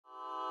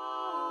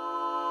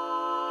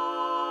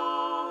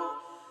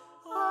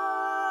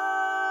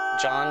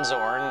John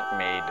Zorn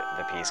made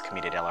the piece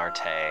Commedia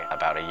dell'arte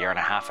about a year and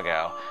a half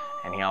ago,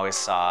 and he always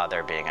saw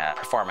there being a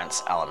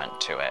performance element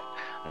to it,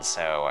 and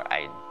so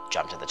I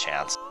jumped at the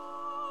chance.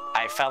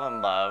 I fell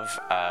in love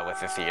with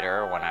the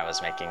theater when I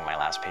was making my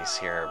last piece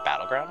here,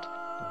 Battleground.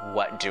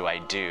 What do I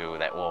do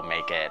that will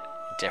make it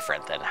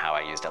different than how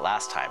I used it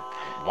last time?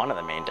 One of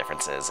the main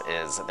differences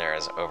is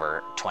there's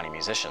over 20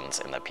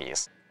 musicians in the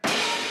piece.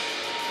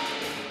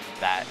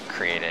 That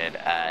created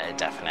a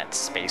definite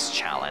space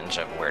challenge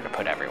of where to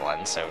put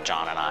everyone, so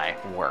John and I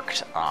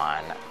worked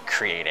on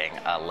creating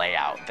a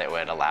layout that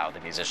would allow the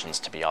musicians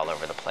to be all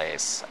over the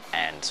place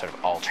and sort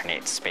of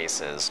alternate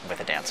spaces with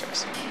the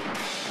dancers.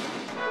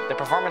 The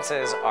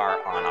performances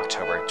are on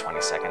October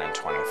 22nd and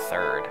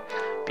 23rd.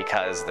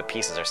 Because the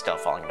pieces are still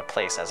falling into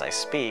place as I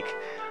speak,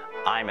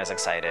 I'm as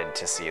excited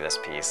to see this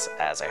piece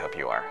as I hope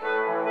you are.